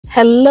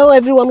Hello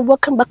everyone,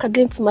 welcome back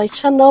again to my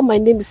channel. My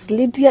name is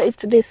Lydia. If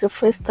today is your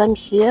first time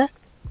here,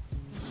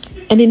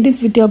 and in this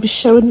video I'll be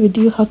sharing with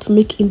you how to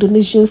make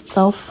Indonesian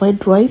style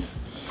fried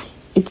rice.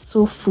 It's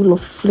so full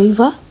of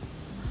flavor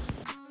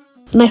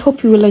and I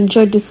hope you will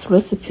enjoy this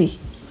recipe.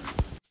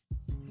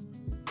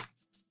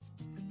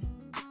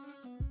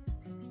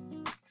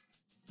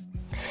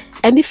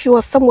 And if you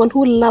are someone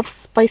who loves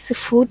spicy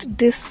food,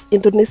 this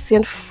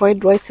Indonesian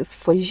fried rice is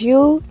for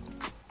you.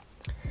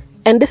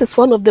 And this is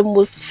one of the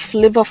most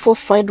flavorful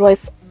fried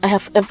rice I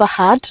have ever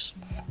had.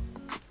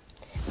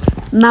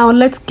 Now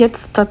let's get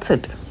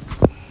started.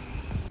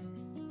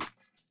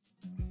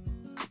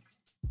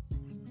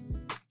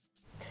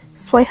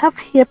 So I have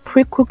here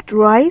pre-cooked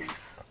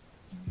rice,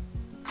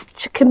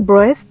 chicken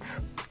breast,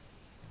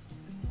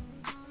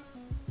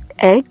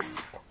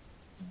 eggs,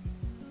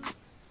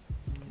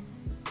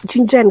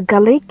 ginger and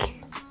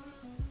garlic,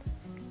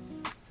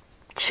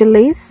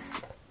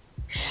 chilies,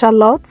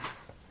 shallots,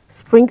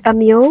 spring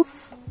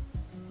onions,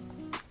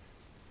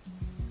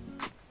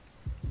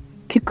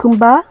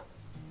 cucumber,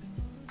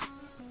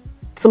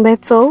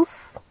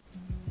 tomatoes,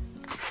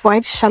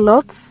 fried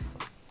shallots,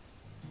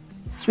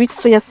 sweet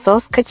soya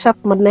sauce,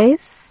 ketchup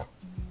manis,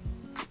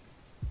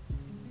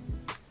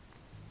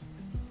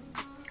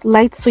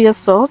 light soya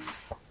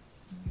sauce,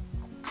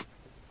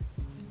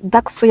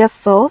 dark soya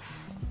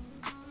sauce,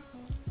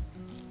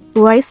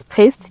 rice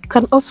paste. You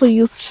can also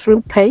use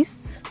shrimp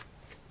paste.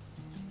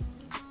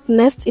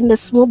 Next, in a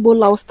small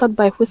bowl, I'll start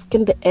by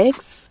whisking the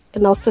eggs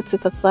and I'll set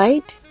it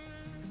aside.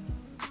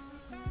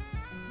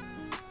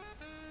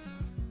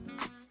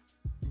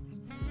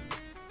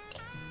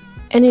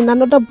 And in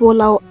another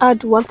bowl, I'll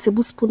add 1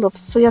 tablespoon of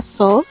soya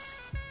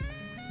sauce,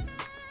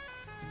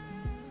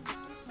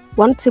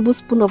 1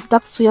 tablespoon of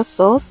dark soya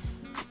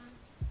sauce,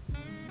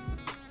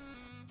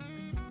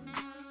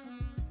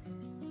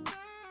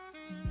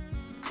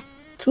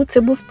 two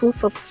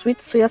tablespoons of sweet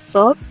soya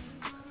sauce,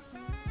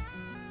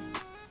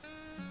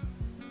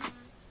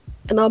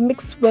 and I'll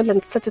mix well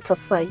and set it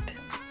aside.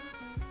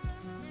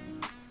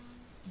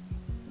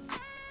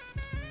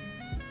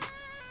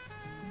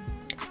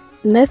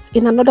 Next,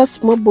 in another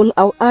small bowl,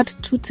 I'll add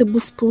 2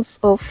 tablespoons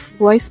of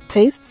rice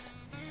paste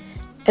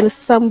and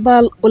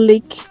Sambal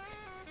Oelek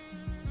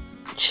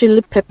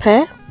chili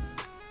pepper,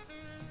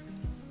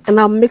 and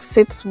I'll mix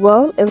it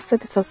well and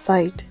set it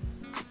aside.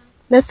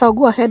 Next, I'll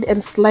go ahead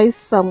and slice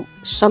some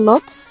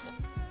shallots.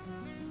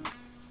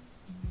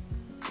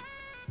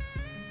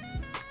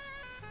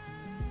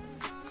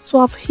 So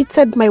I've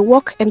heated my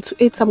wok, and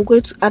to it I'm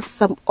going to add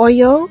some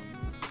oil,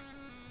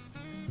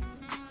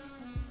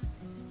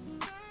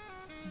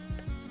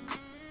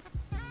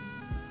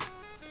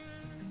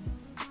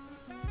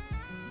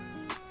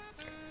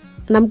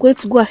 and I'm going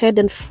to go ahead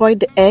and fry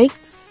the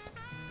eggs.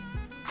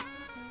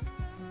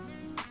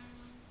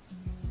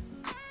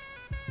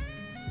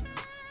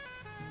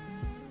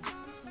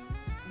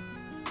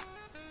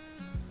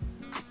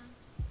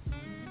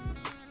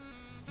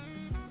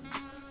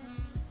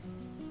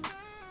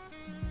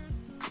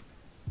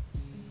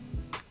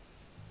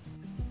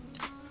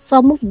 So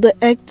I'll move the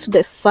egg to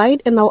the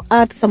side and I'll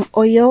add some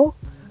oil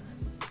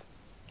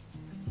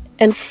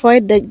and fry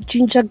the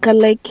ginger,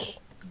 garlic,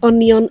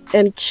 onion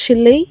and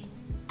chili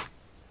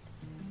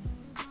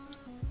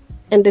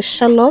and the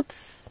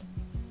shallots.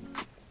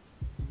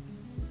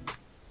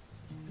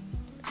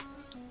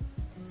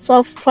 So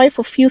I'll fry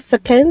for a few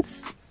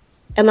seconds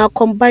and I'll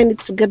combine it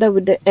together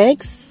with the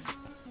eggs.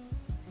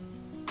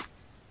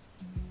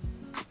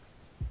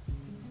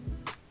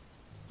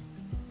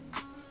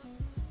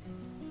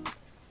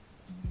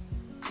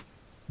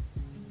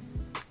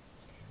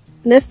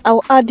 Next,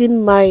 I'll add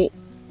in my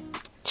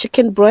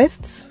chicken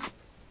breast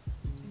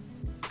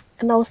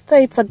and I'll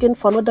stir it again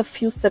for another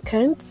few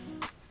seconds.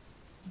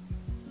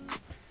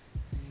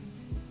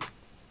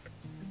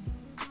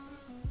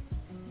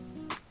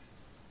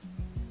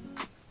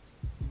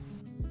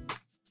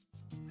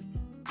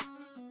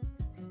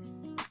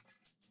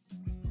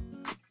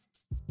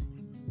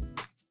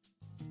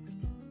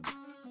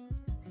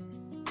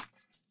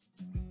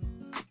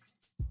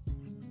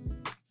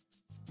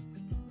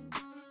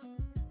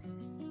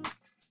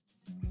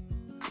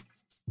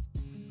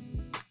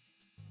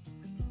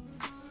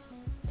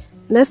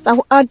 Next,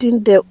 I'll add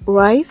in the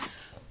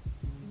rice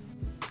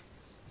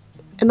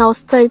and I'll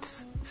stir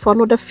it for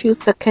another few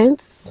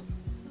seconds.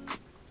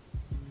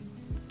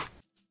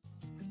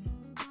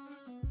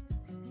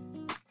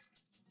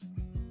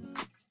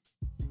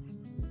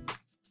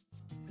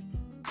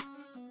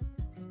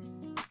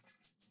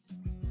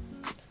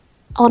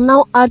 I'll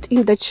now add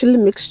in the chili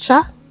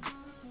mixture,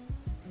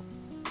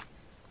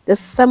 the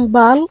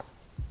sambal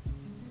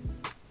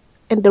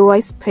and the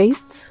rice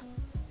paste.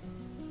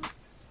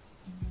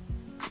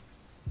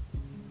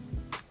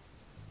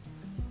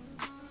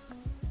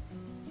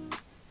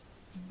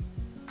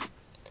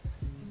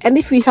 And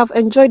if you have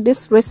enjoyed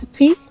this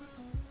recipe,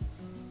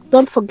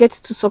 don't forget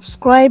to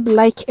subscribe,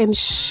 like and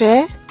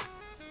share.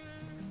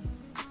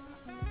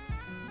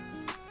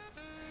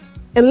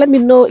 And let me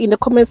know in the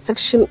comment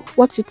section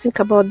what you think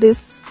about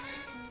this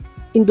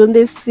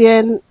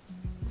Indonesian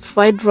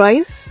fried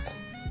rice.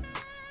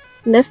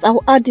 Next,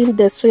 I'll add in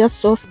the soya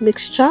sauce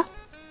mixture.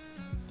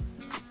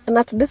 And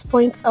at this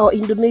point, our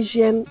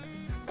Indonesian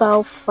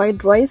style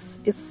fried rice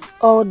is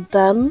all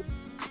done.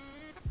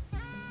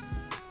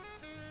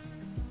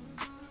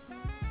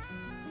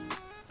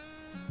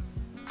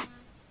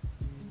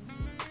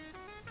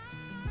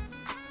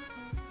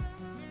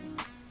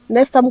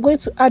 Next, I'm going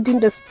to add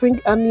in the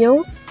spring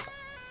onions.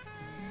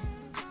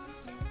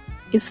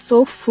 It's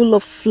so full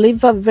of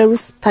flavor, very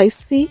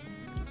spicy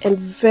and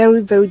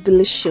very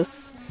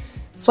delicious.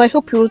 So I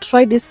hope you will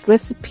try this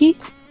recipe.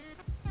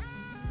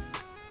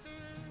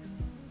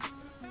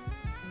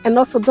 And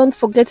also don't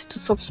forget to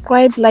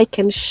subscribe, like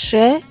and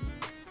share.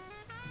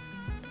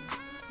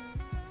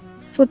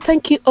 So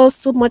thank you all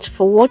so much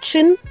for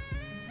watching.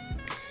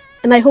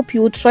 And I hope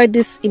you will try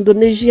this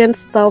Indonesian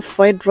style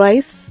fried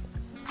rice.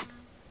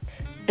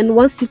 And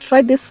once you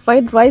try this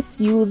fried rice,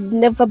 you will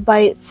never buy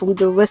it from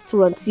the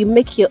restaurant. You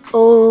make your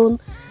own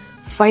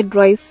fried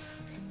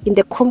rice in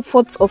the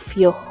comfort of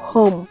your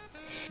home.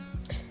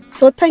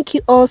 So thank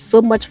you all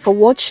so much for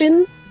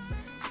watching,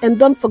 and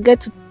don't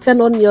forget to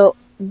turn on your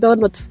bell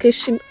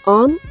notification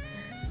on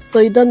so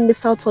you don't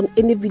miss out on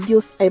any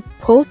videos I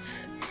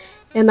post.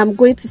 And I'm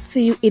going to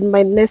see you in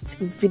my next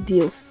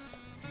videos.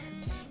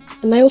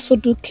 And I also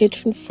do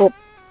catering for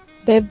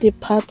birthday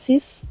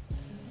parties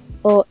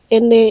or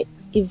any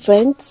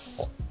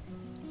events.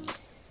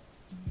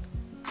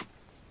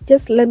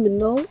 Just let me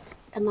know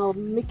and I'll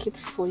make it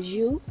for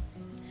you.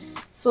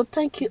 So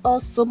thank you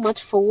all so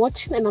much for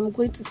watching, and I'm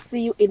going to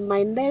see you in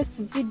my next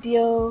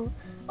video.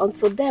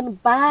 Until then,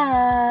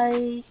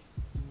 bye.